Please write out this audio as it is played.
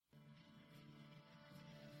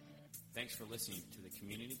Thanks for listening to the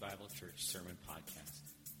Community Bible Church Sermon Podcast.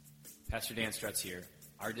 Pastor Dan Strutz here.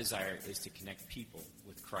 Our desire is to connect people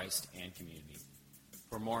with Christ and community.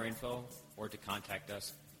 For more info or to contact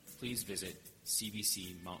us, please visit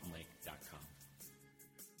cbcmountainlake.com.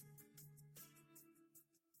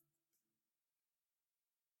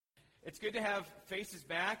 It's good to have faces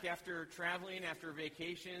back after traveling, after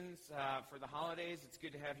vacations, for the holidays. It's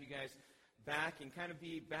good to have you guys back and kind of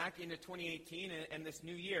be back into 2018 and this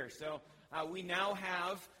new year. So we now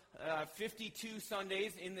have 52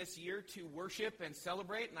 Sundays in this year to worship and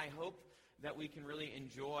celebrate, and I hope that we can really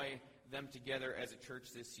enjoy them together as a church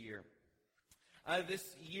this year. This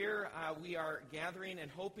year we are gathering and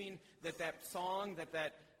hoping that that song,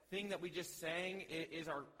 that thing that we just sang is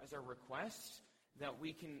our request, that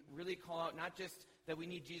we can really call out not just that we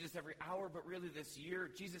need Jesus every hour, but really this year,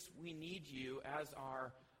 Jesus, we need you as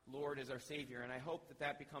our Lord, as our Savior. And I hope that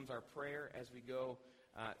that becomes our prayer as we go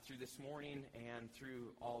through this morning and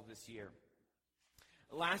through all this year.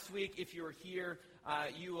 Last week, if you were here,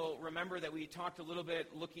 you will remember that we talked a little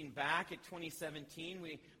bit looking back at 2017.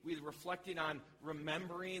 We reflected on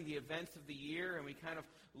remembering the events of the year, and we kind of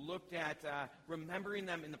looked at remembering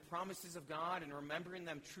them in the promises of God and remembering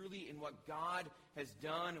them truly in what God has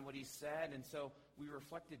done and what He said. And so we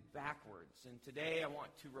reflected backwards. And today I want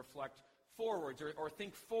to reflect forwards or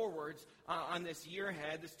think forwards on this year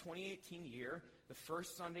ahead, this 2018 year, the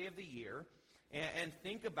first Sunday of the year, and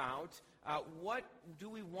think about what do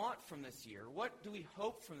we want from this year? What do we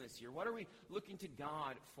hope from this year? What are we looking to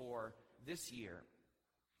God for this year?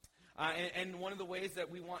 And one of the ways that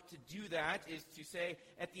we want to do that is to say,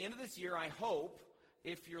 at the end of this year, I hope,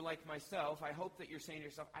 if you're like myself, I hope that you're saying to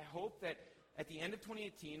yourself, I hope that at the end of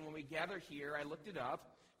 2018, when we gather here, I looked it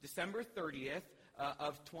up, December 30th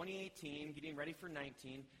of 2018, getting ready for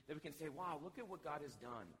 19, that we can say, wow, look at what God has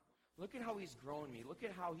done. Look at how He's grown me. Look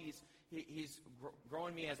at how He's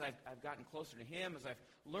growing me as I've gotten closer to Him, as I've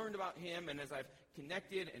learned about Him, and as I've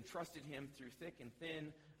connected and trusted Him through thick and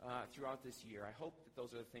thin throughout this year. I hope that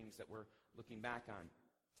those are the things that we're looking back on.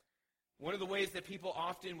 One of the ways that people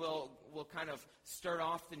often will kind of start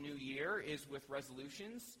off the new year is with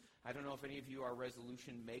resolutions. I don't know if any of you are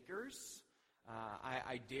resolution makers.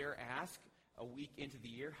 I dare ask, a week into the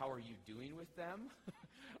year, how are you doing with them?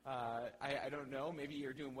 I don't know. Maybe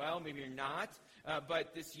you're doing well, maybe you're not.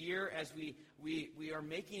 But this year, as we are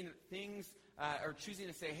making things or choosing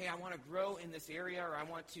to say, hey, I want to grow in this area, or I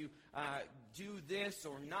want to do this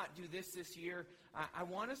or not do this year, I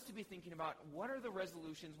want us to be thinking about what are the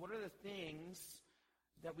resolutions, what are the things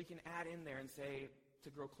that we can add in there and say to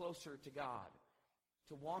grow closer to God,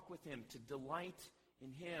 to walk with Him, to delight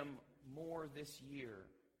in Him more this year.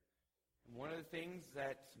 And one of the things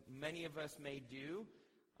that many of us may do,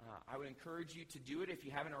 I would encourage you to do it if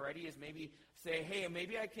you haven't already, is maybe say, hey,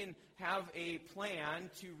 maybe I can have a plan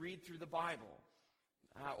to read through the Bible.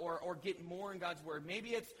 Or get more in God's Word. Maybe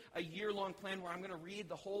it's a year-long plan where I'm going to read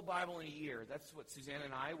the whole Bible in a year. That's what Suzanne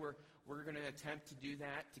and I, we're going to attempt to do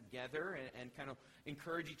that together and kind of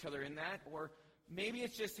encourage each other in that. Or maybe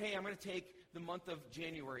it's just, hey, I'm going to take the month of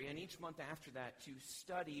January and each month after that to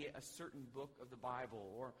study a certain book of the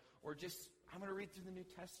Bible. Or just, I'm going to read through the New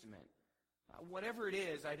Testament. Whatever it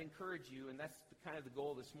is, I'd encourage you, and that's kind of the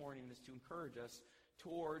goal this morning, is to encourage us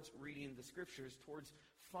towards reading the Scriptures, towards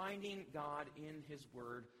finding God in His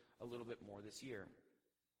Word a little bit more this year.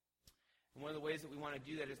 And one of the ways that we want to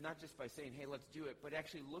do that is not just by saying, hey, let's do it, but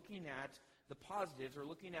actually looking at the positives or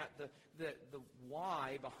looking at the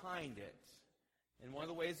why behind it. And one of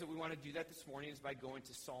the ways that we want to do that this morning is by going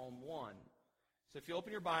to Psalm 1. So if you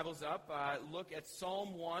open your Bibles up, look at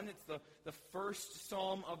Psalm 1. It's the first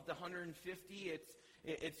psalm of the 150.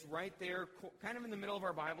 It's right there, kind of in the middle of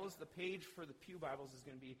our Bibles. The page for the Pew Bibles is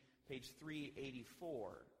going to be page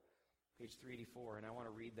 384. Page 384, and I want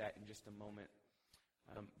to read that in just a moment.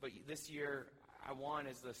 But this year, I want,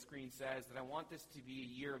 as the screen says, that I want this to be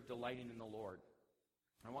a year of delighting in the Lord.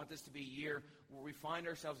 I want this to be a year where we find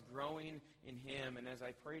ourselves growing in Him. And as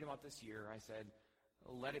I prayed about this year, I said,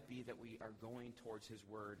 let it be that we are going towards His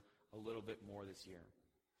Word a little bit more this year.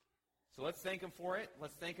 So let's thank Him for it.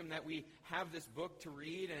 Let's thank Him that we have this book to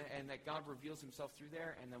read and that God reveals Himself through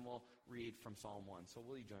there, and then we'll read from Psalm 1. So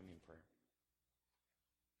will you join me in prayer?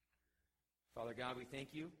 Father God, we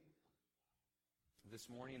thank You this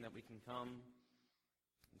morning that we can come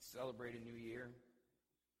and celebrate a new year.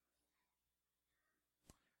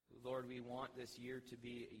 Lord, we want this year to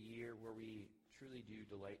be a year where we truly do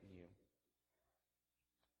delight in You,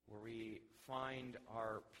 where we find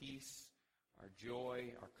our peace, our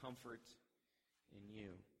joy, our comfort in You.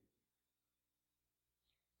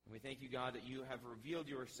 And we thank You, God, that You have revealed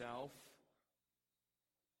Yourself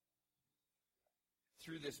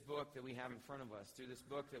through this book that we have in front of us, through this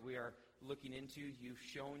book that we are looking into. You've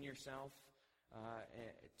shown yourself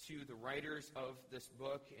to the writers of this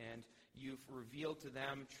book, and you've revealed to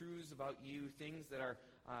them truths about you, things that are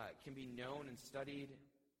can be known and studied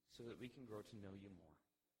so that we can grow to know you more.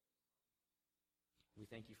 We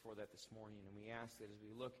thank you for that this morning, and we ask that as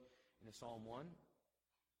we look into Psalm 1,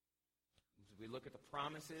 as we look at the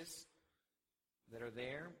promises that are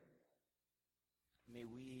there, may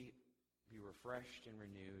we be refreshed and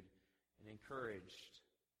renewed and encouraged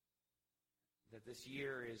that this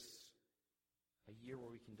year is a year where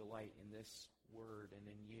we can delight in this word and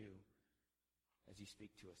in you as you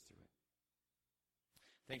speak to us through it.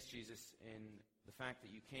 Thanks, Jesus, in the fact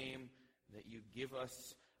that you came, that you give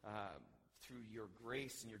us, through your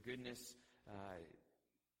grace and your goodness,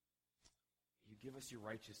 you give us your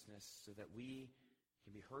righteousness so that we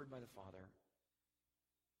can be heard by the Father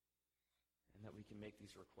and that we can make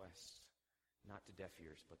these requests, not to deaf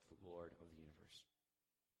ears, but to the Lord of the universe.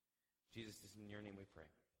 Jesus, this is in your name we pray.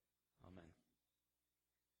 Amen.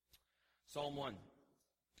 Psalm 1,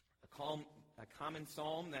 a common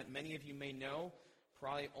psalm that many of you may know,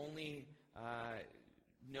 probably only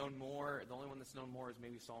known more, the only one that's known more is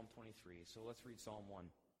maybe Psalm 23. So let's read Psalm 1.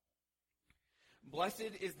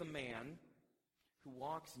 Blessed is the man who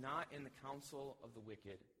walks not in the counsel of the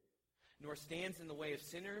wicked, nor stands in the way of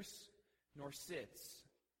sinners, nor sits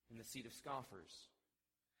in the seat of scoffers.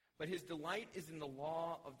 But his delight is in the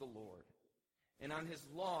law of the Lord, and on his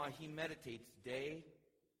law he meditates day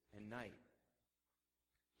and night.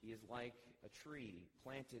 He is like a tree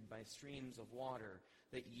planted by streams of water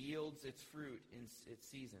that yields its fruit in its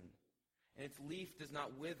season, and its leaf does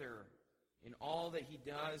not wither. In all that he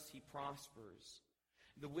does, he prospers.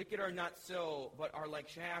 The wicked are not so, but are like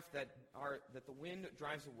chaff that the wind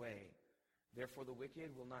drives away. Therefore the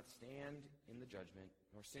wicked will not stand in the judgment,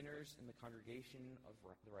 nor sinners in the congregation of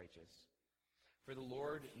the righteous. For the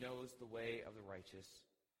Lord knows the way of the righteous,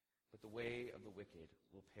 but the way of the wicked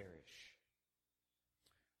will perish.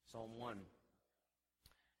 Psalm 1.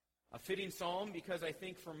 A fitting psalm because I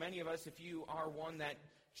think for many of us, if you are one that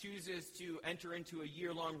chooses to enter into a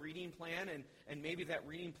year-long reading plan, and maybe that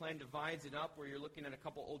reading plan divides it up where you're looking at a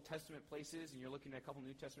couple Old Testament places and you're looking at a couple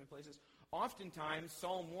New Testament places, oftentimes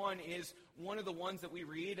Psalm 1 is one of the ones that we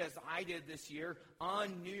read, as I did this year,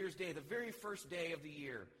 on New Year's Day, the very first day of the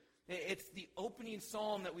year. It's the opening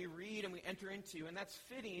psalm that we read and we enter into, and that's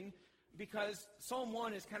fitting because Psalm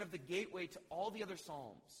 1 is kind of the gateway to all the other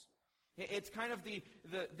psalms. It's kind of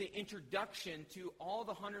the introduction to all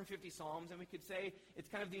the 150 psalms, and we could say it's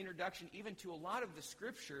kind of the introduction even to a lot of the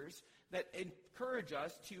scriptures that encourage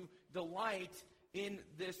us to delight in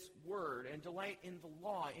this word and delight in the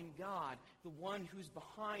law, in God, the one who's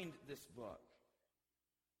behind this book.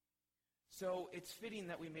 So it's fitting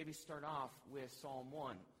that we maybe start off with Psalm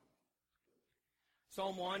 1.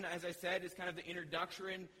 Psalm 1, as I said, is kind of the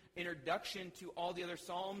introduction to all the other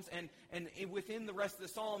psalms, and within the rest of the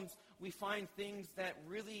psalms, we find things that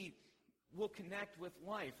really will connect with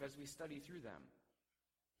life as we study through them.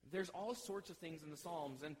 There's all sorts of things in the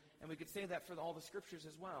psalms, and we could say that for all the scriptures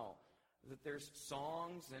as well, that there's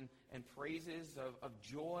songs and praises of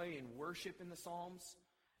joy and worship in the psalms.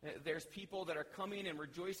 There's people that are coming and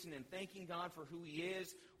rejoicing and thanking God for who he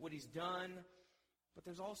is, what he's done, but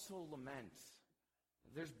there's also lament.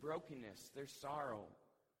 There's brokenness, there's sorrow,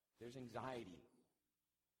 there's anxiety.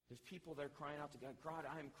 There's people that are crying out to God, God,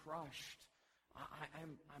 I'm crushed.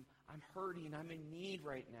 I'm hurting. I'm in need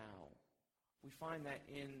right now. We find that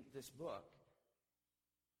in this book.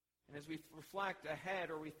 And as we reflect ahead,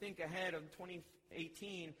 or we think ahead of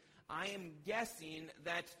 2018, I am guessing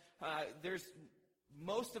that there's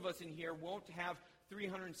most of us in here won't have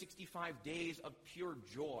 365 days of pure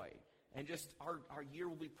joy, and just our year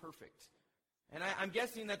will be perfect. And I'm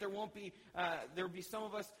guessing that there will be some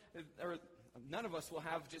of us, or none of us will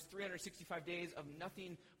have just 365 days of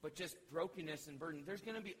nothing but just brokenness and burden. There's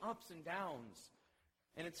going to be ups and downs.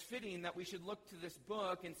 And it's fitting that we should look to this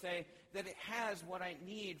book and say that it has what I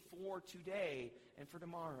need for today and for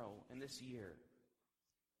tomorrow and this year.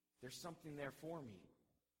 There's something there for me.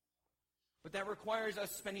 But that requires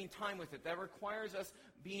us spending time with it. That requires us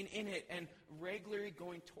being in it and regularly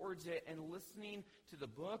going towards it and listening to the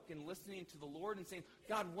book and listening to the Lord and saying,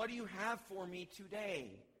 God, what do you have for me today?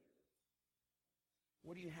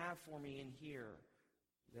 What do you have for me in here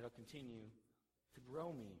that'll continue to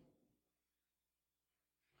grow me?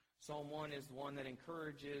 Psalm 1 is the one that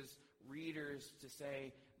encourages readers to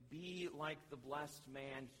say, be like the blessed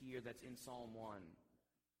man here that's in Psalm 1.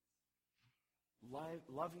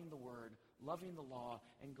 Loving the word, loving the law,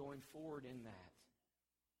 and going forward in that.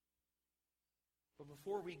 But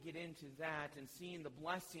before we get into that and seeing the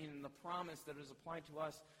blessing and the promise that is applied to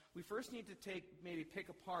us, we first need to pick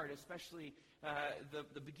apart, especially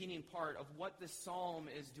the beginning part of what this psalm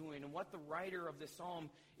is doing and what the writer of this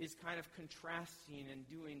psalm is kind of contrasting and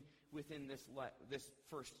doing within this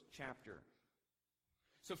first chapter.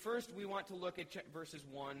 So first, we want to look at verses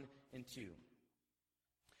 1 and 2.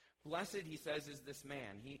 Blessed, he says, is this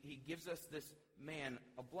man. He gives us this man,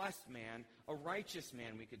 a blessed man, a righteous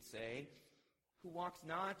man, we could say, who walks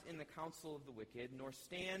not in the counsel of the wicked, nor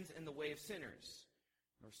stands in the way of sinners,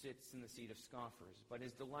 nor sits in the seat of scoffers, but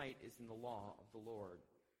his delight is in the law of the Lord.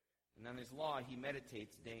 And on his law he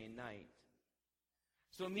meditates day and night.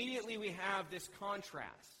 So immediately we have this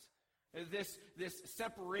contrast, this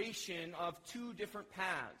separation of two different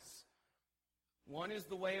paths. One is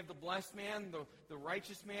the way of the blessed man, the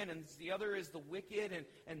righteous man, and the other is the wicked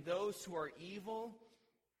and those who are evil,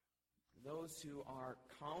 those who are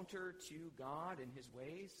counter to God and his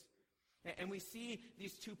ways. And we see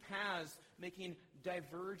these two paths making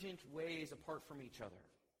divergent ways apart from each other.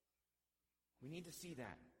 We need to see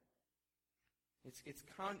that. It's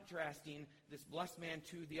contrasting this blessed man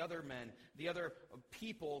to the other men, the other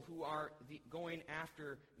people who are going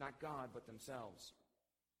after not God but themselves.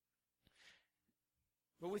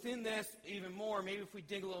 But within this, even more, maybe if we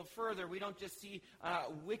dig a little further, we don't just see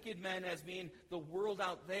wicked men as being the world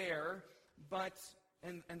out there,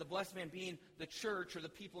 and the blessed man being the church or the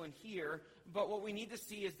people in here. But what we need to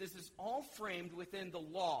see is this is all framed within the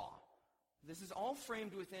law. This is all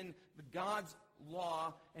framed within God's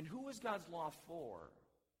law. And who is God's law for?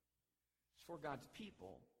 It's for God's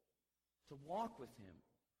people to walk with him.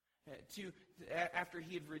 After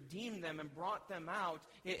he had redeemed them and brought them out,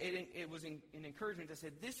 it was an encouragement to say,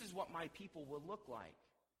 this is what my people will look like.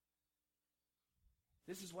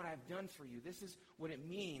 This is what I've done for you. This is what it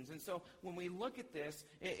means. And so when we look at this,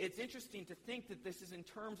 it's interesting to think that this is in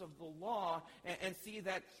terms of the law and see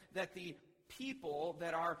that the people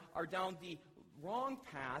that are down the wrong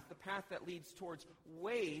path, the path that leads towards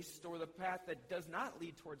waste or the path that does not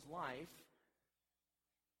lead towards life,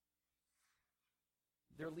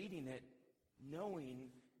 they're leading it knowing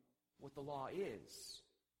what the law is.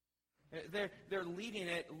 They're leading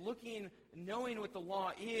it, knowing what the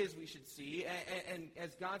law is, we should see. And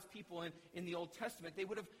as God's people in the Old Testament, they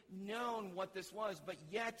would have known what this was, but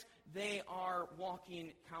yet they are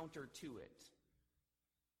walking counter to it.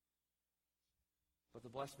 But the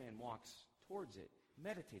blessed man walks towards it,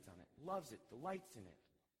 meditates on it, loves it, delights in it.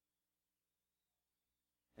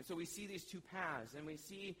 And so we see these two paths, and we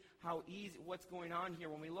see how easy what's going on here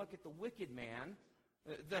when we look at the wicked man,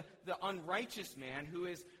 the unrighteous man who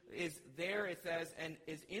is there, it says, and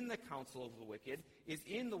is in the counsel of the wicked, is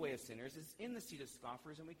in the way of sinners, is in the seat of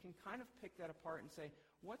scoffers, and we can kind of pick that apart and say,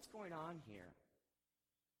 what's going on here?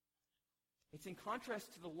 It's in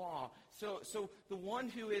contrast to the law. So the one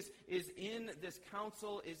who is in this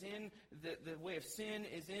counsel, is in the way of sin,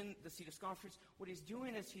 is in the seat of scoffers, what he's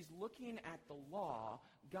doing is he's looking at the law,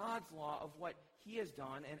 God's law, of what he has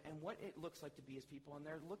done and what it looks like to be his people, and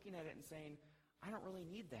they're looking at it and saying, I don't really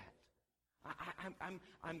need that.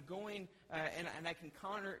 I'm going and I can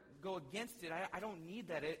go against it. I don't need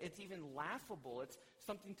that. It's even laughable. It's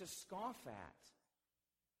something to scoff at.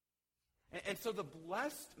 And so the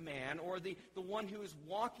blessed man, or the one who is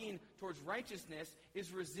walking towards righteousness,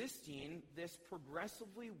 is resisting this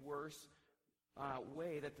progressively worse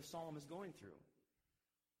way that the psalm is going through.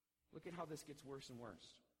 Look at how this gets worse and worse.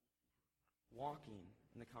 Walking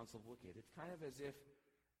in the counsel of wicked. It's kind of as if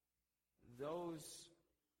those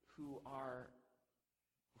who are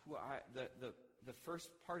the first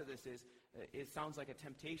part of this is, it sounds like a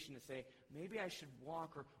temptation to say, maybe I should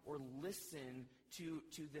walk or listen to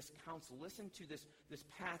this counsel, listen to this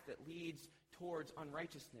path that leads towards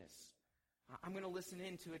unrighteousness. I'm going to listen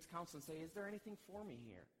into its counsel and say, is there anything for me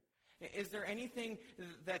here? Is there anything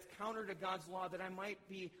that's counter to God's law that I might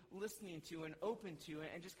be listening to and open to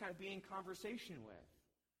and just kind of be in conversation with?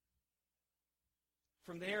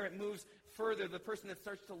 From there, it moves further. The person that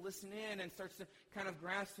starts to listen in and starts to kind of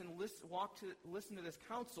grasp and listen to this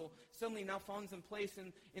counsel suddenly now finds in place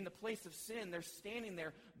in the place of sin. They're standing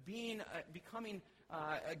there, becoming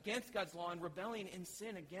against God's law and rebelling in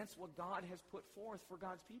sin against what God has put forth for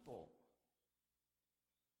God's people.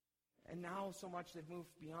 And now so much they've moved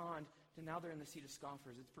beyond to now they're in the seat of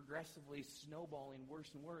scoffers. It's progressively snowballing worse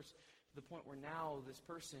and worse to the point where now this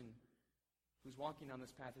person who's walking on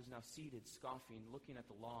this path is now seated, scoffing, looking at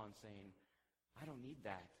the law and saying, I don't need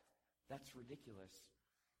that. That's ridiculous.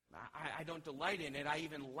 I don't delight in it. I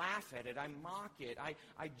even laugh at it. I mock it. I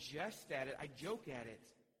jest at it. I joke at it.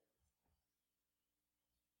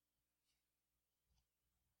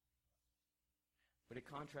 But it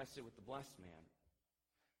contrasts it with the blessed man,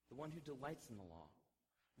 the one who delights in the law,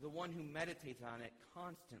 the one who meditates on it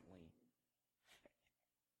constantly.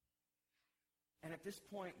 And at this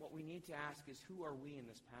point, what we need to ask is, who are we in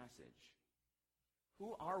this passage?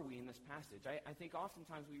 Who are we in this passage? I think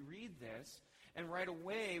oftentimes we read this, and right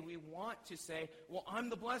away we want to say, well, I'm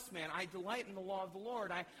the blessed man. I delight in the law of the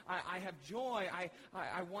Lord. I have joy.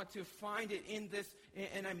 I want to find it in this,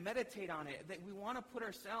 and I meditate on it. That we want to put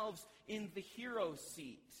ourselves in the hero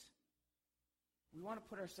seat. We want to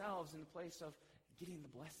put ourselves in the place of getting the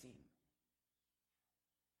blessing.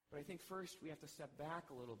 But I think first we have to step back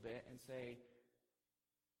a little bit and say,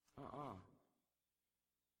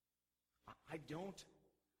 I don't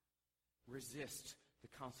resist the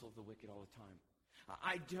counsel of the wicked all the time.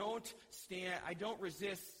 I don't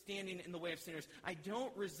resist standing in the way of sinners. I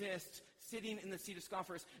don't resist sitting in the seat of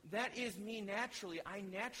scoffers. That is me naturally. I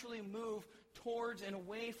naturally move towards and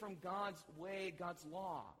away from God's way, God's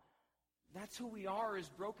law. That's who we are as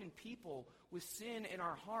broken people with sin in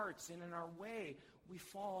our hearts and in our way. We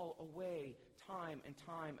fall away time and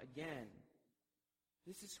time again.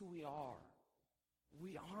 This is who we are.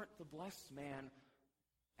 We aren't the blessed man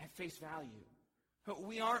at face value.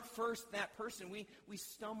 We aren't first that person. We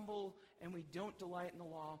stumble and we don't delight in the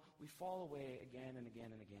law. We fall away again and again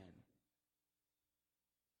and again.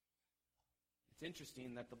 It's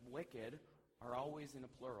interesting that the wicked are always in a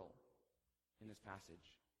plural in this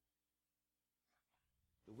passage.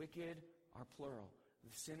 The wicked are plural.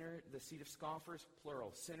 The sinner, the seat of scoffers,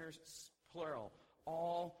 plural. Sinners, plural.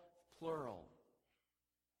 All plural.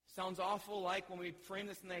 Sounds awful like when we frame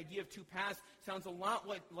this in the idea of two paths, sounds a lot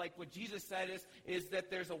like what Jesus said is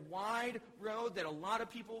that there's a wide road that a lot of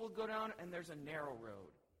people will go down, and there's a narrow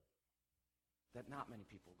road that not many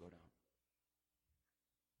people go down.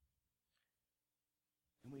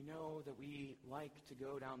 And we know that we like to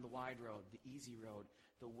go down the wide road, the easy road,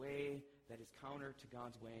 the way that is counter to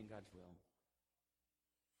God's way and God's will.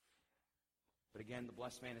 But again, the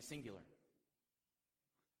blessed man is singular.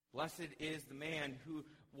 Blessed is the man who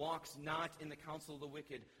walks not in the counsel of the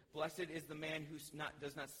wicked. Blessed is the man who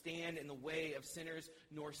does not stand in the way of sinners,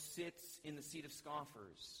 nor sits in the seat of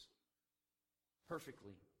scoffers.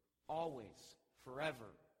 Perfectly, always,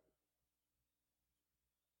 forever.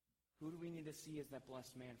 Who do we need to see as that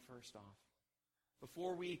blessed man first off?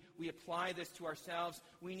 Before we apply this to ourselves,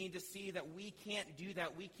 we need to see that we can't do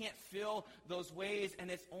that. We can't fill those ways,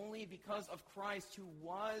 and it's only because of Christ, who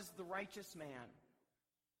was the righteous man.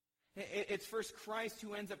 It's first Christ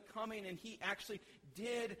who ends up coming, and he actually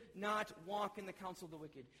did not walk in the counsel of the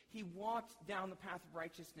wicked. He walked down the path of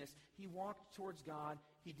righteousness. He walked towards God.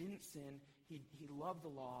 He didn't sin. He loved the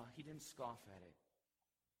law. He didn't scoff at it.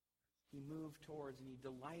 He moved towards and he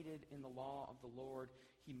delighted in the law of the Lord.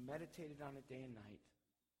 He meditated on it day and night.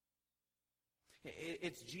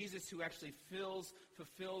 It's Jesus who actually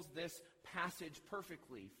fulfills this passage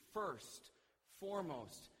perfectly, first,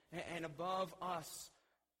 foremost, and above us,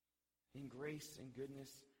 in grace and goodness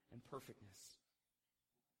and perfectness.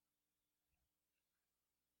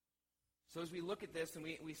 So as we look at this and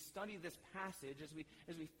we study this passage,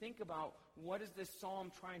 as we think about what is this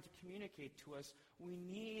psalm trying to communicate to us, we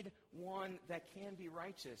need one that can be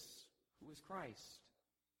righteous, who is Christ.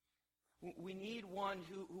 We need one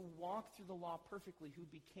who walked through the law perfectly, who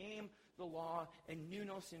became the law and knew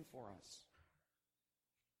no sin for us,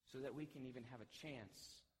 so that we can even have a chance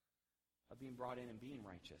of being brought in and being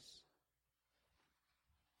righteous.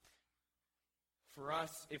 For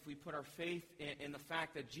us, if we put our faith in the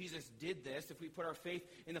fact that Jesus did this, if we put our faith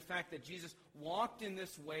in the fact that Jesus walked in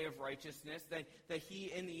this way of righteousness, that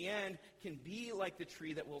he, in the end, can be like the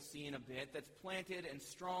tree that we'll see in a bit, that's planted and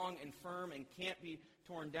strong and firm and can't be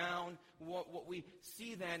torn down, what we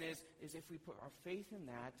see then is if we put our faith in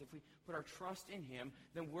that, if we put our trust in him,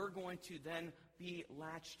 then we're going to then be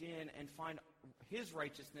latched in and find his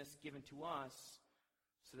righteousness given to us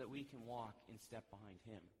so that we can walk in step behind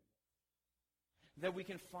him. That we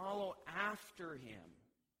can follow after him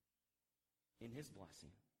in his blessing.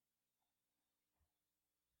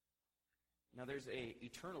 Now there's an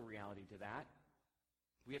eternal reality to that.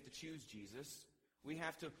 We have to choose Jesus. We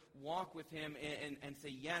have to walk with him and say,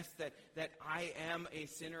 yes, that I am a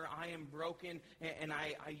sinner, I am broken, and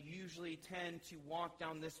I usually tend to walk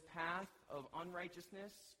down this path of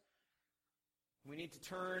unrighteousness. We need to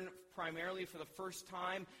turn primarily for the first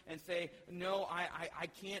time and say, no, I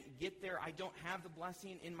can't get there. I don't have the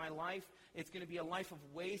blessing in my life. It's going to be a life of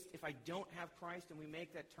waste if I don't have Christ. And we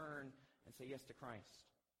make that turn and say yes to Christ.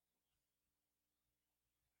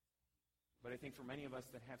 But I think for many of us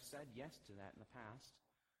that have said yes to that in the past,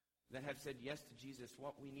 that have said yes to Jesus,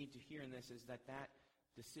 what we need to hear in this is that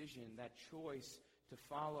decision, that choice to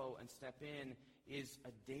follow and step in is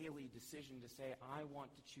a daily decision to say, I want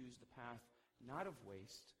to choose the path not of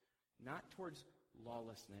waste, not towards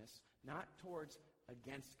lawlessness, not towards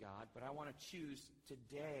against God, but I want to choose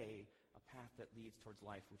today a path that leads towards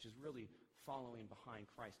life, which is really following behind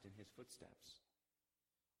Christ in his footsteps.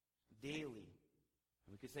 Daily,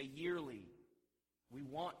 and we could say yearly, we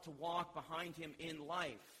want to walk behind him in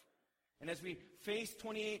life. And as we face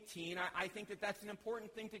 2018, I think that that's an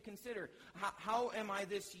important thing to consider. How am I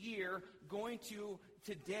this year going to,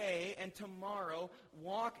 today and tomorrow,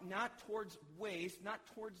 walk not towards waste, not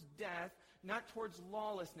towards death, not towards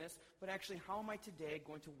lawlessness, but actually how am I today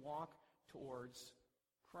going to walk towards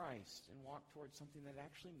Christ and walk towards something that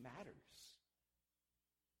actually matters?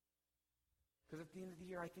 Because at the end of the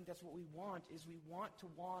year, I think that's what we want, is we want to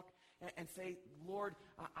walk and say, Lord,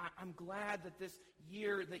 I'm glad that this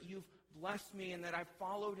year that you've blessed me and that I've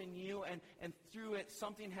followed in you, and through it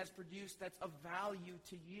something has produced that's of value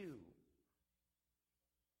to you.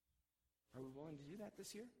 Are we willing to do that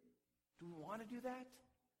this year? Do we want to do that?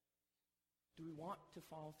 Do we want to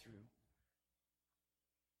follow through?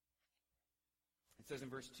 It says in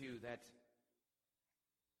verse 2 that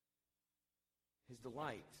his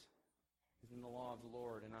delight is in the law of the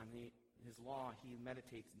Lord, and on his law he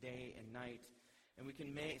meditates day and night. And we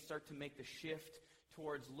can start to make the shift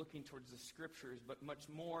towards looking towards the Scriptures, but much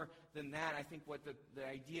more than that, I think what the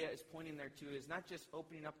idea is pointing there to is not just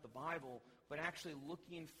opening up the Bible, but actually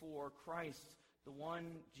looking for Christ, the one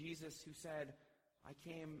Jesus who said, I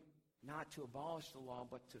came not to abolish the law,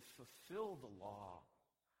 but to fulfill the law.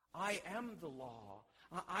 I am the law.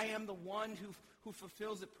 I am the one who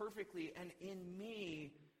fulfills it perfectly, and in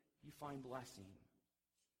me you find blessing.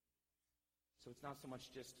 So it's not so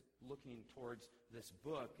much just looking towards this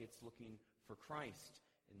book, it's looking for Christ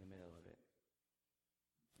in the middle of it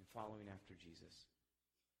and following after Jesus.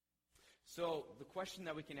 So the question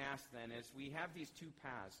that we can ask then is, we have these two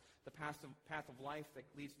paths, the path of life that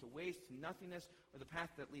leads to waste and nothingness, or the path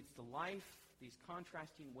that leads to life, these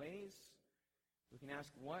contrasting ways. We can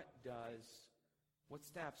ask, what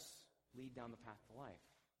steps lead down the path to life?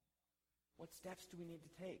 What steps do we need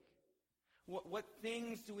to take? What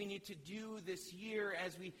things do we need to do this year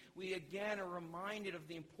as we again are reminded of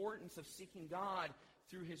the importance of seeking God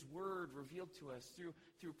through his word revealed to us,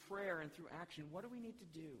 through prayer and through action? What do we need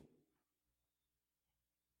to do?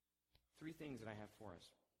 3 things that I have for us.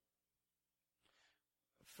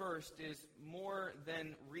 First is, more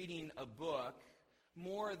than reading a book,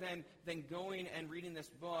 more than going and reading this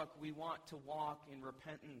book, we want to walk in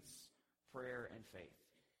repentance, prayer, and faith.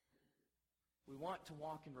 We want to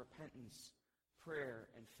walk in repentance, prayer,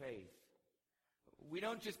 and faith. We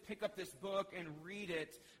don't just pick up this book and read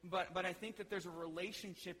it, but I think that there's a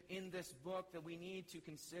relationship in this book that we need to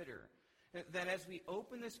consider. That as we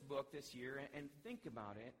open this book this year and think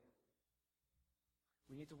about it,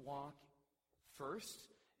 we need to walk first,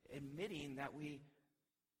 admitting that we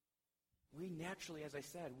naturally, as I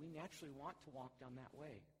said, we naturally want to walk down that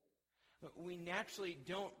way. We naturally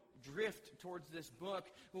don't drift towards this book.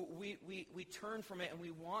 We turn from it and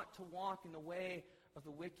we want to walk in the way of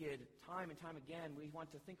the wicked time and time again. We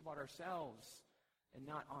want to think about ourselves and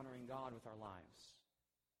not honoring God with our lives.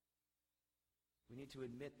 We need to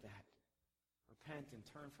admit that, repent and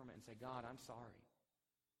turn from it and say, God, I'm sorry.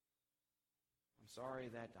 I'm sorry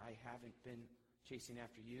that I haven't been chasing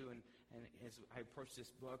after you, and as I approach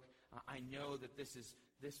this book, I know that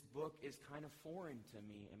this book is kind of foreign to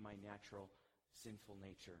me in my natural sinful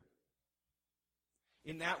nature.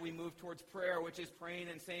 In that, we move towards prayer, which is praying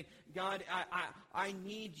and saying, God, I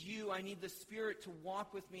need you. I need the Spirit to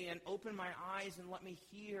walk with me and open my eyes and let me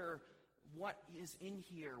hear what is in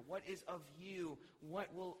here, what is of you, what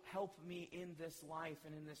will help me in this life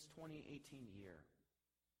and in this 2018 year.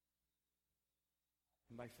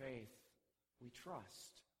 And by faith, we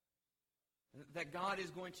trust that God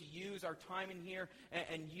is going to use our time in here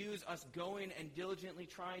and use us going and diligently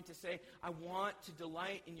trying to say, I want to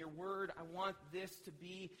delight in your word. I want this to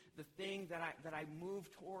be the thing that I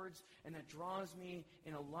move towards and that draws me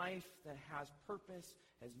in a life that has purpose,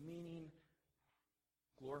 has meaning,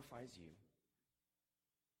 glorifies you.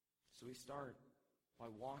 So we start by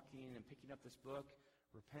walking and picking up this book,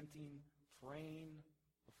 repenting, praying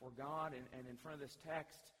before God and in front of this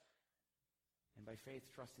text, and by faith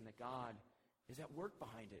trusting that God is at work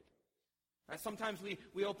behind it. Sometimes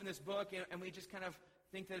we open this book and we just kind of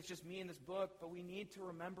think that it's just me in this book, but we need to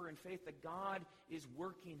remember in faith that God is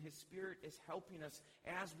working. His Spirit is helping us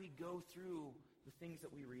as we go through the things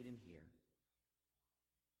that we read in here.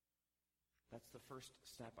 That's the first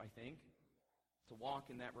step, I think, to walk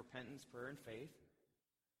in that repentance, prayer, and faith.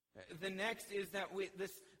 The next is that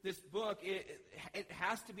this book, it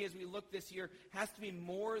has to be, as we look this year, has to be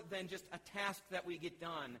more than just a task that we get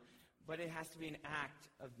done, but it has to be an act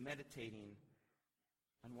of meditating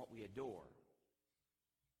on what we adore.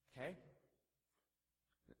 Okay?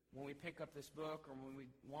 When we pick up this book, or when we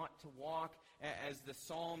want to walk, as the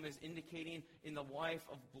psalm is indicating, in the life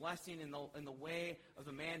of blessing, in the way of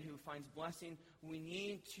the man who finds blessing, we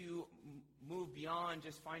need to move beyond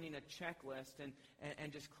just finding a checklist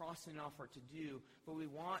and just crossing off our to-do, but we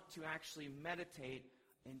want to actually meditate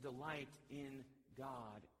and delight in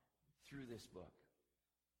God through this book.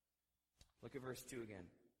 Look at verse 2 again.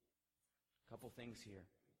 A couple things here.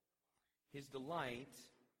 His delight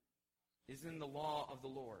is in the law of the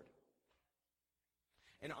Lord,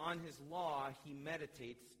 and on his law he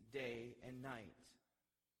meditates day and night.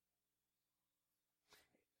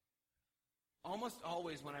 Almost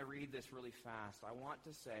always when I read this really fast, I want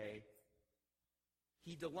to say,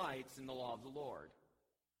 he delights in the law of the Lord.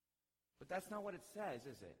 But that's not what it says,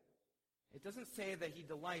 is it? It doesn't say that he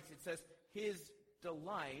delights. It says his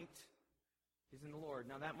delight is in the Lord.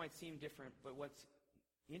 Now that might seem different, but what's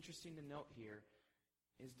interesting to note here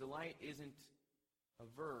is delight isn't a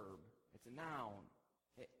verb. It's a noun.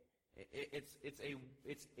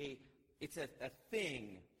 It's a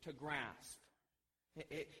thing to grasp.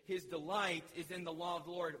 His delight is in the law of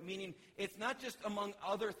the Lord, meaning it's not just among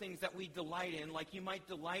other things that we delight in, like you might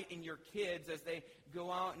delight in your kids as they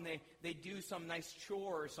go out and they do some nice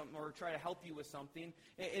chore or something, or try to help you with something.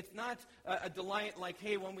 It's not a delight like,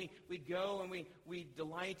 hey, when we go and we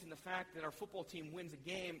delight in the fact that our football team wins a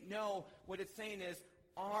game. No, what it's saying is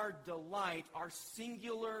our delight, our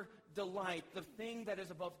singular delight, the thing that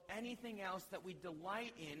is above anything else that we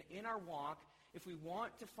delight in our walk, if we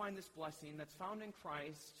want to find this blessing that's found in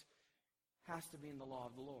Christ, has to be in the law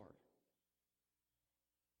of the Lord.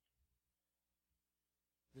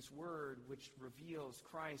 This word which reveals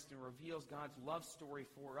Christ and reveals God's love story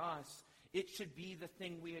for us, it should be the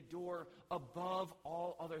thing we adore above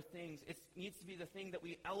all other things. It needs to be the thing that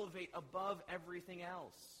we elevate above everything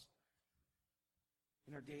else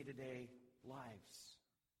in our day-to-day lives.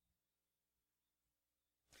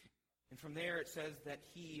 And from there it says that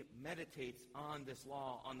he meditates on this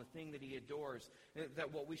law, on the thing that he adores.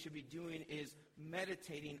 That what we should be doing is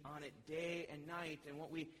meditating on it day and night. And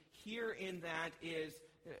what we hear in that is,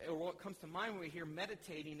 or what comes to mind when we hear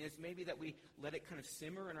meditating is maybe that we let it kind of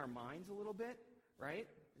simmer in our minds a little bit, right?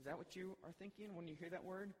 Is that what you are thinking when you hear that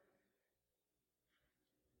word?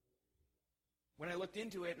 When I looked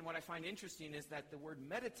into it, and what I find interesting is that the word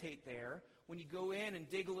meditate there, when you go in and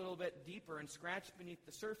dig a little bit deeper and scratch beneath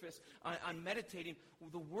the surface on meditating,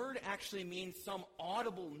 the word actually means some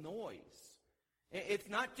audible noise. It's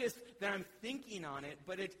not just that I'm thinking on it,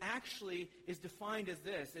 but it actually is defined as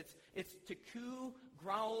this. It's to coo,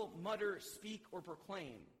 growl, mutter, speak, or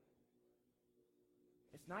proclaim.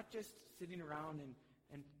 It's not just sitting around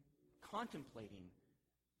and contemplating.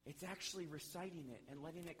 It's actually reciting it and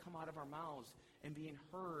letting it come out of our mouths and being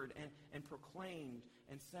heard and proclaimed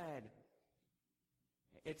and said.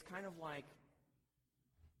 It's kind of like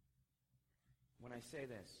when I say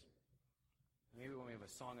this, maybe when we have a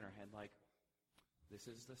song in our head like, this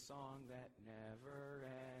is the song that never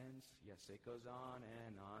ends. Yes, it goes on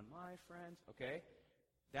and on, my friends. Okay?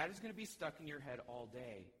 That is going to be stuck in your head all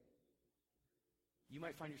day. You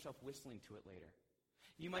might find yourself whistling to it later.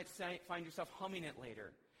 You might find yourself humming it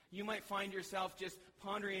later. You might find yourself just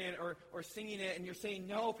pondering it or singing it, and you're saying,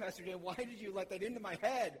 no, Pastor Dan, why did you let that into my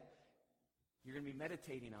head? You're going to be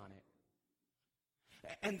meditating on it.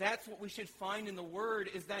 And that's what we should find in the Word,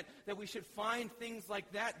 is that we should find things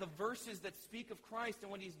like that, the verses that speak of Christ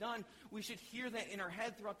and what He's done. We should hear that in our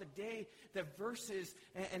head throughout the day, that verses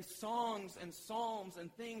and songs and psalms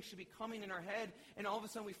and things should be coming in our head, and all of a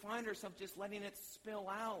sudden we find ourselves just letting it spill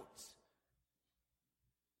out.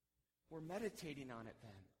 We're meditating on it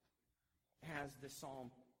then, as the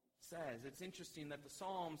psalm says. It's interesting that the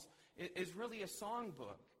Psalms is really a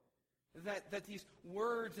songbook. That these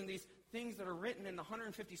words and these things that are written in the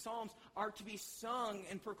 150 Psalms are to be sung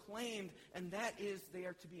and proclaimed, and that is, they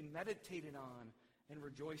are to be meditated on and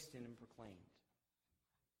rejoiced in and proclaimed.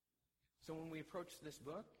 So when we approach this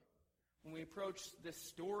book, when we approach this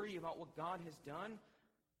story about what God has done,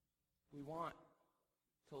 we want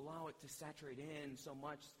to allow it to saturate in so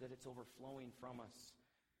much that it's overflowing from us,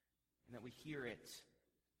 and that we hear it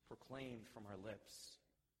proclaimed from our lips.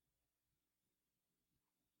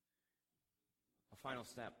 A final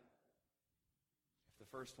step. If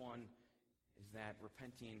the first one is that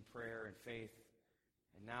repenting prayer and faith,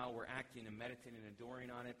 and now we're acting and meditating and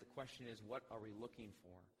adoring on it, the question is, what are we looking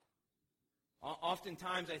for?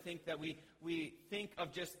 Oftentimes, I think that we think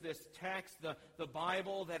of just this text, the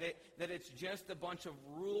Bible, that it's just a bunch of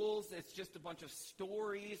rules, it's just a bunch of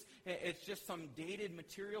stories, it's just some dated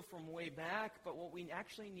material from way back. But what we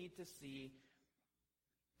actually need to see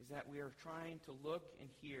is that we are trying to look and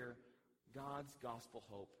hear God's gospel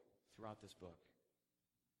hope throughout this book.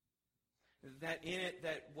 That in it,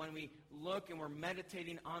 that when we look and we're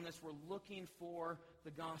meditating on this, we're looking for the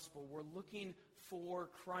gospel. We're looking for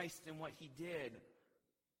Christ and what he did.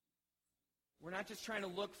 We're not just trying to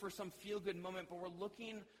look for some feel-good moment, but we're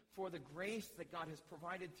looking for the grace that God has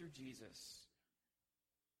provided through Jesus.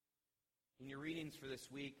 In your readings for this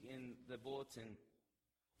week in the bulletin,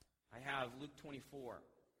 I have Luke 24.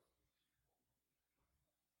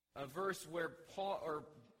 A verse where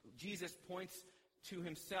Jesus points to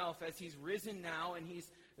himself as he's risen now, and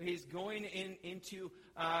he's going into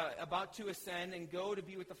about to ascend and go to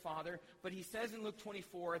be with the Father. But he says in Luke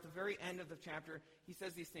 24, at the very end of the chapter, he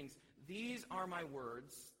says these things: "These are my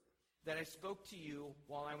words that I spoke to you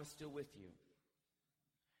while I was still with you,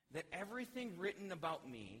 that everything written about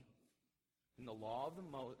me in the law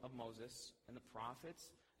of Moses and the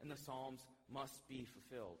prophets and the Psalms must be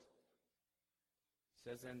fulfilled." It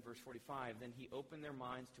says in verse 45, "Then he opened their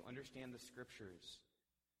minds to understand the Scriptures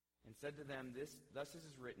and said to them, thus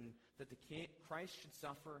is written, that the Christ should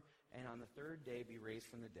suffer and on the third day be raised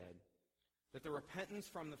from the dead, that the repentance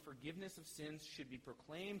from the forgiveness of sins should be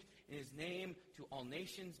proclaimed in his name to all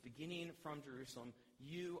nations, beginning from Jerusalem.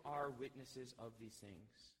 You are witnesses of these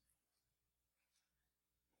things."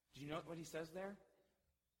 Do you know what he says there?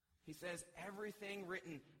 He says everything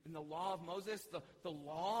written in the law of Moses, the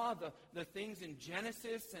law, the things in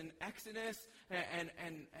Genesis and Exodus, and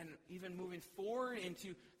even moving forward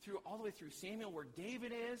through all the way through Samuel, where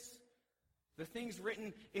David is, the things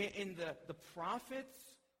written in the prophets,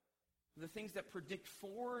 the things that predict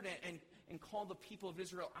forward and call the people of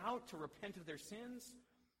Israel out to repent of their sins,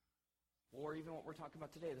 or even what we're talking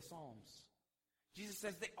about today, the Psalms. Jesus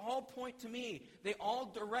says they all point to me. They all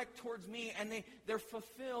direct towards me, and they're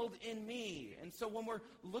fulfilled in me. And so when we're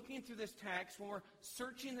looking through this text, when we're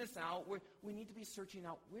searching this out, we need to be searching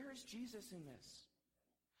out, where is Jesus in this?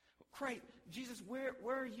 Christ, Jesus, where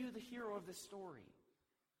are you the hero of this story?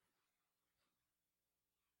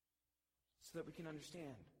 So that we can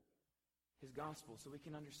understand his gospel, so we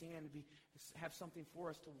can understand and have something for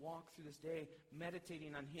us to walk through this day,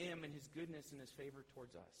 meditating on him and his goodness and his favor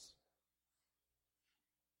towards us.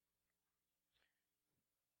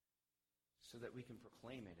 So that we can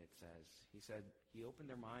proclaim it, it says. He said he opened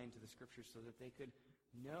their mind to the Scriptures so that they could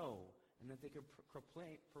know and that they could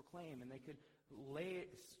proclaim and they could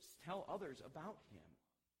tell others about him.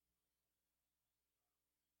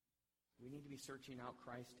 We need to be searching out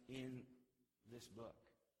Christ in this book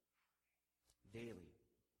daily.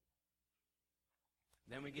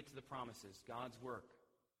 Then we get to the promises, God's work.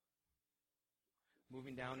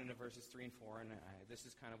 Moving down into verses 3 and 4, and this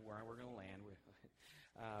is kind of where we're going to land.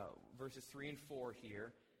 Verses 3 and 4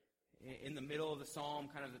 here. In the middle of the psalm,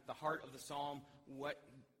 kind of at the heart of the psalm, what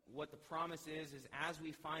the promise is as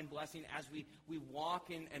we find blessing, as we walk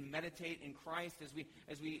in and meditate in Christ, as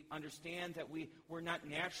we understand that we're not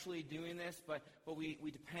naturally doing this, but we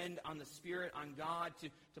depend on the Spirit, on God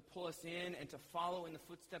to pull us in and to follow in the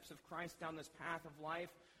footsteps of Christ down this path of life.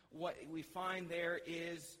 What we find there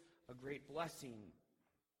is a great blessing,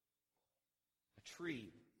 a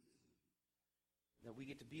tree that we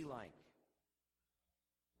get to be like.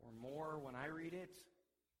 Or more, when I read it,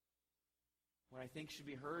 what I think should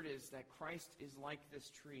be heard is that Christ is like this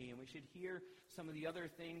tree, and we should hear some of the other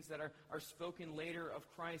things that are spoken later of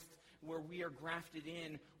Christ, where we are grafted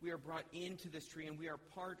in, we are brought into this tree, and we are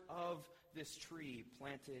part of this tree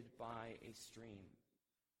planted by a stream.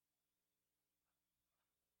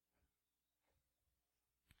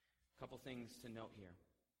 A couple things to note here.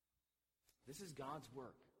 This is God's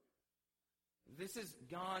work. This is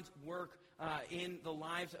God's work in the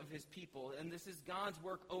lives of his people, and this is God's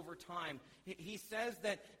work over time. He says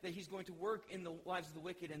that he's going to work in the lives of the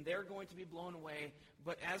wicked, and they're going to be blown away.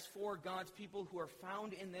 But as for God's people who are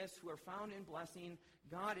found in this, who are found in blessing,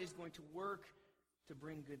 God is going to work to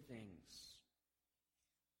bring good things.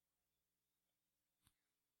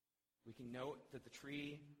 We can note that the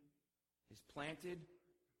tree is planted,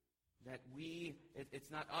 that it's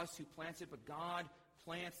not us who plants it, but God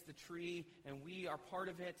plants the tree, and we are part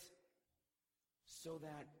of it, so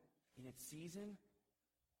that in its season,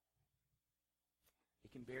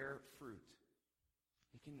 it can bear fruit.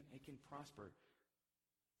 It can prosper.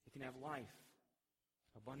 It can have life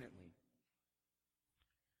abundantly.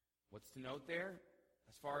 What's to note there?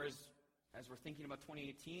 As far as we're thinking about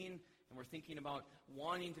 2018, and we're thinking about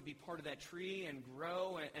wanting to be part of that tree and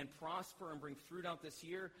grow and prosper and bring fruit out this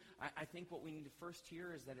year, I think what we need to first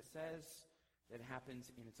hear is that it says that it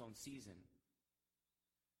happens in its own season.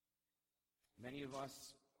 Many of us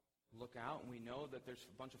look out and we know that there's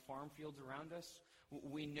a bunch of farm fields around us.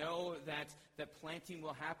 We know that planting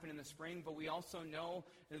will happen in the spring, but we also know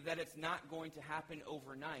that it's not going to happen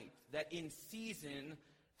overnight. That in season,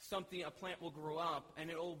 a plant will grow up and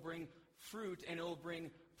it will bring fruit and it will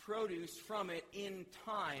bring produce from it in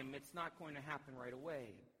time. It's not going to happen right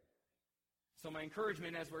away. So my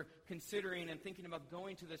encouragement as we're considering and thinking about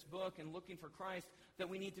going to this book and looking for Christ, that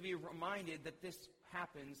we need to be reminded that this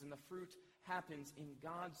happens and the fruit happens in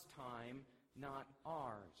God's time, not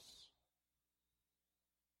ours.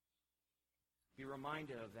 Be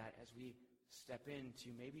reminded of that as we step into,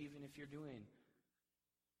 maybe even if you're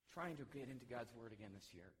trying to get into God's Word again this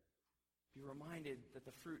year. Be reminded that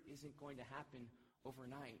the fruit isn't going to happen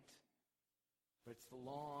overnight, but it's the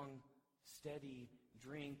long, steady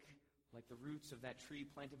drink, like the roots of that tree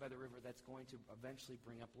planted by the river, that's going to eventually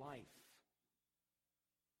bring up life.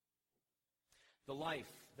 The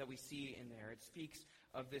life that we see in there, it speaks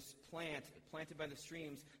of this plant planted by the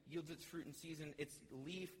streams, yields its fruit in season. Its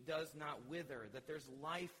leaf does not wither, that there's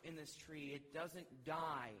life in this tree. It doesn't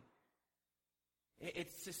die.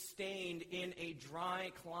 It's sustained in a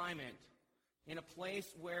dry climate, in a place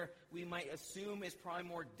where we might assume is probably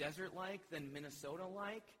more desert-like than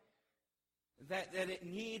Minnesota-like. That it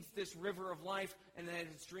needs this river of life and that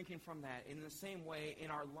it's drinking from that. In the same way,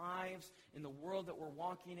 in our lives, in the world that we're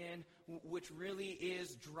walking in, which really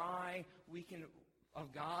is dry,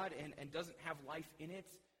 of God and doesn't have life in it,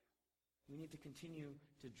 we need to continue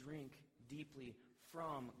to drink deeply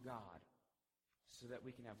from God so that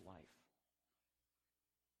we can have life.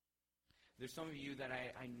 There's some of you that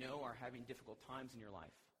I know are having difficult times in your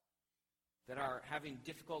life, that are having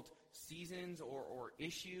difficult seasons or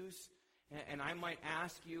issues. And I might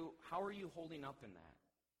ask you, how are you holding up in that?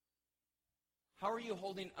 How are you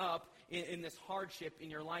holding up in this hardship in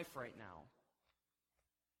your life right now?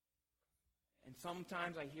 And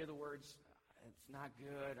sometimes I hear the words, it's not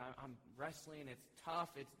good, I'm wrestling, it's tough,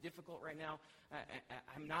 it's difficult right now.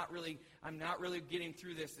 I'm not really getting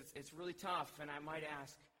through this. It's really tough. And I might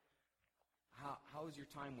ask, how is your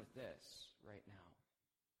time with this right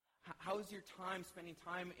now? How is your time spending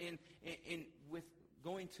time with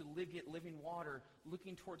going to living water,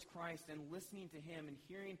 looking towards Christ and listening to Him and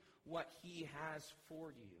hearing what He has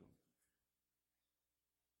for you?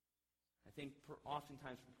 I think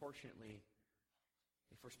oftentimes, proportionately,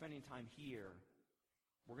 if we're spending time here,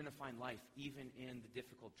 we're going to find life even in the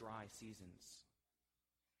difficult, dry seasons.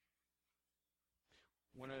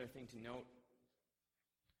 One other thing to note,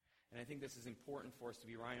 and I think this is important for us to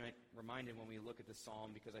be reminded when we look at this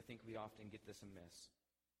psalm, because I think we often get this amiss.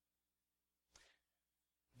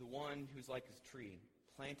 The one who's like a tree,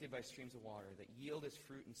 planted by streams of water, that yield its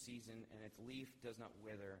fruit in season, and its leaf does not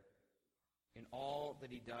wither. In all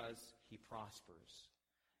that he does, he prospers.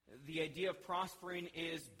 The idea of prospering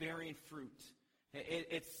is bearing fruit.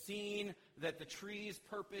 It's seeing that the tree's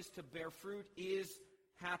purpose to bear fruit is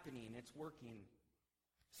happening. It's working.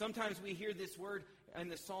 Sometimes we hear this word in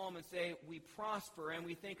the psalm and say, we prosper, and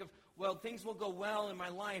we think of, well, things will go well in my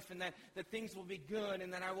life, and that things will be good,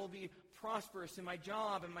 and that I will be prosperous in my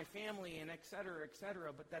job and my family, and et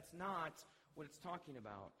cetera, but that's not what it's talking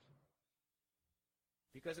about.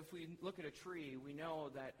 Because if we look at a tree, we know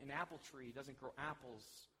that an apple tree doesn't grow apples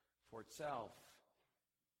for itself.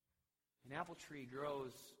 An apple tree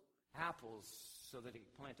grows apples so that it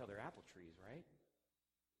can plant other apple trees, right?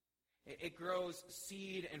 It grows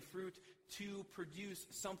seed and fruit to produce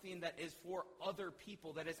something that is for other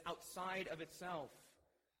people, that is outside of itself.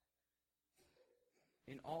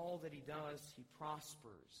 In all that he does, he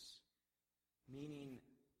prospers, meaning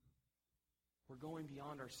we're going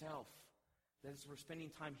beyond ourselves. That as we're spending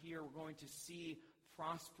time here, we're going to see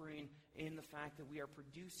prospering in the fact that we are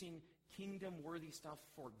producing kingdom-worthy stuff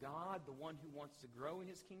for God, the one who wants to grow in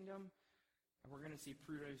his kingdom. And we're going to see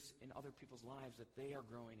produce in other people's lives that they are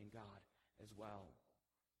growing in God as well.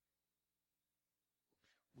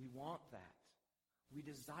 We want that. We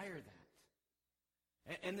desire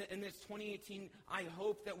that. And in this 2018, I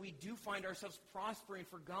hope that we do find ourselves prospering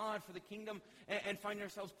for God, for the kingdom, and find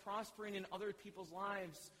ourselves prospering in other people's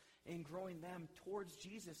lives and growing them towards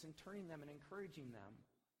Jesus and turning them and encouraging them.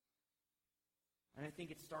 And I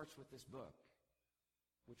think it starts with this book,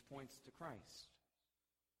 which points to Christ.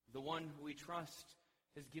 The one who we trust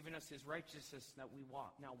has given us his righteousness that we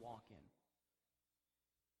now walk in.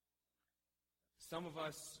 Some of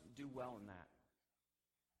us do well in that.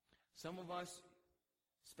 Some of us,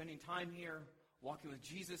 spending time here, walking with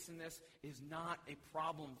Jesus in this is not a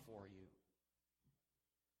problem for you.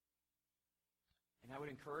 And I would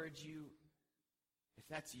encourage you, if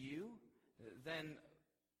that's you, then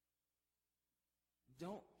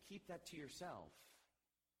don't keep that to yourself.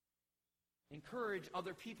 Encourage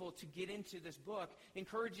other people to get into this book.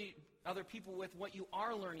 Encourage other people with what you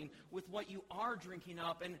are learning, with what you are drinking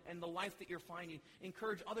up, and the life that you're finding.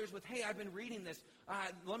 Encourage others with, hey, I've been reading this.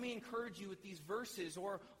 Let me encourage you with these verses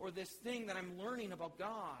or this thing that I'm learning about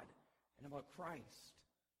God and about Christ.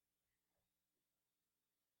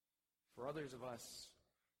 For others of us,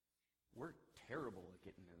 we're terrible at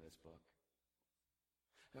getting into this book.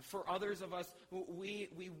 For others of us, we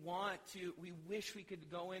wish we could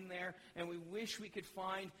go in there and we wish we could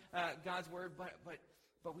find God's Word,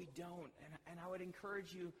 but we don't. And I would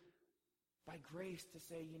encourage you, by grace, to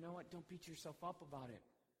say, you know what, don't beat yourself up about it.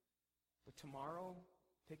 But tomorrow,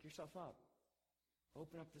 pick yourself up.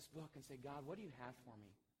 Open up this book and say, God, what do you have for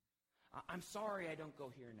me? I'm sorry I don't go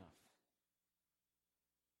here enough.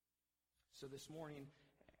 So this morning,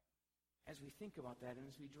 as we think about that and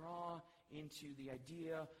as we draw into the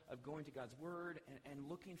idea of going to God's Word and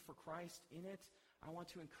looking for Christ in it, I want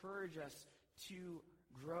to encourage us to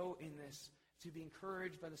grow in this, to be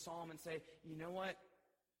encouraged by the psalm and say, you know what?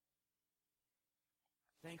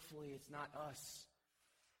 Thankfully, it's not us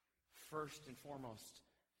first and foremost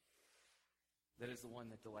that is the one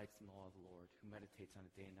that delights in the law of the Lord, who meditates on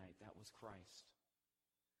it day and night. That was Christ.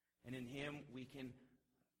 And in Him, we can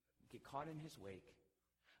get caught in His wake.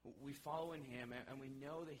 We follow in Him, and we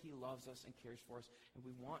know that He loves us and cares for us, and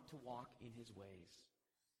we want to walk in His ways.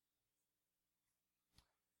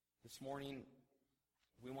 This morning,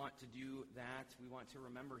 we want to do that. We want to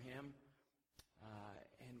remember Him,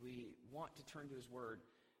 and we want to turn to His Word.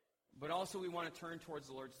 But also we want to turn towards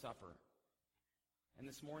the Lord's Supper. And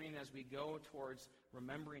this morning, as we go towards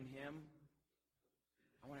remembering Him,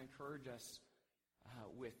 I want to encourage us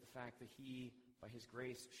with the fact that He, by His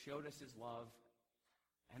grace, showed us His love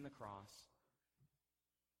and the cross,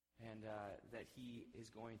 and that He is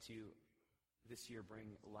going to, this year,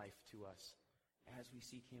 bring life to us as we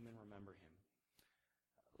seek Him and remember Him.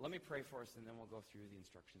 Let me pray for us, and then we'll go through the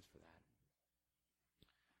instructions for that.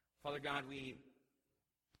 Father God, we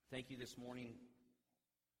thank You this morning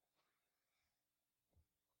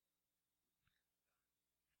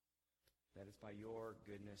that it's by Your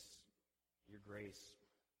goodness, Your grace,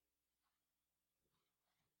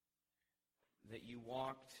 that You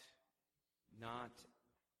walked not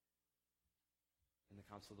in the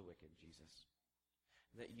counsel of the wicked, Jesus.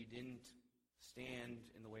 That You didn't stand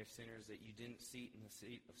in the way of sinners, that You didn't seat in the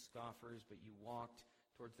seat of scoffers, but You walked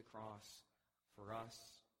towards the cross for us.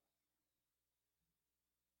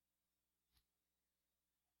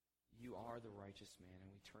 You are the righteous man, and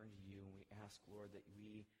we turn to You, and we ask, Lord, that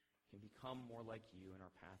we can become more like You in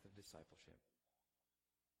our path of discipleship.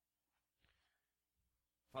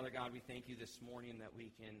 Father God, we thank You this morning that we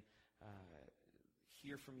can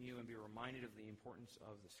hear from You and be reminded of the importance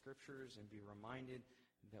of the Scriptures, and be reminded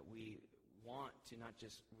that we want to not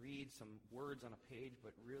just read some words on a page,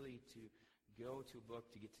 but really to go to a book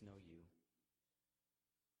to get to know You.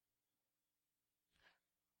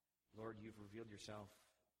 Lord, You've revealed Yourself.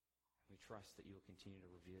 We trust that You will continue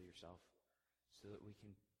to reveal Yourself so that we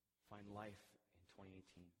can find life in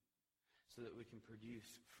 2018, so that we can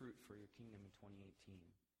produce fruit for Your kingdom in 2018.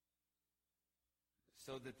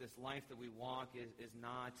 So that this life that we walk is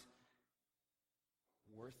not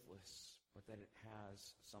worthless, but that it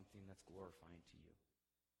has something that's glorifying to You.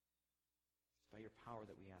 It's by Your power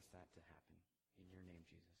that we ask that to happen. In Your name,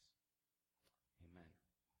 Jesus. Amen.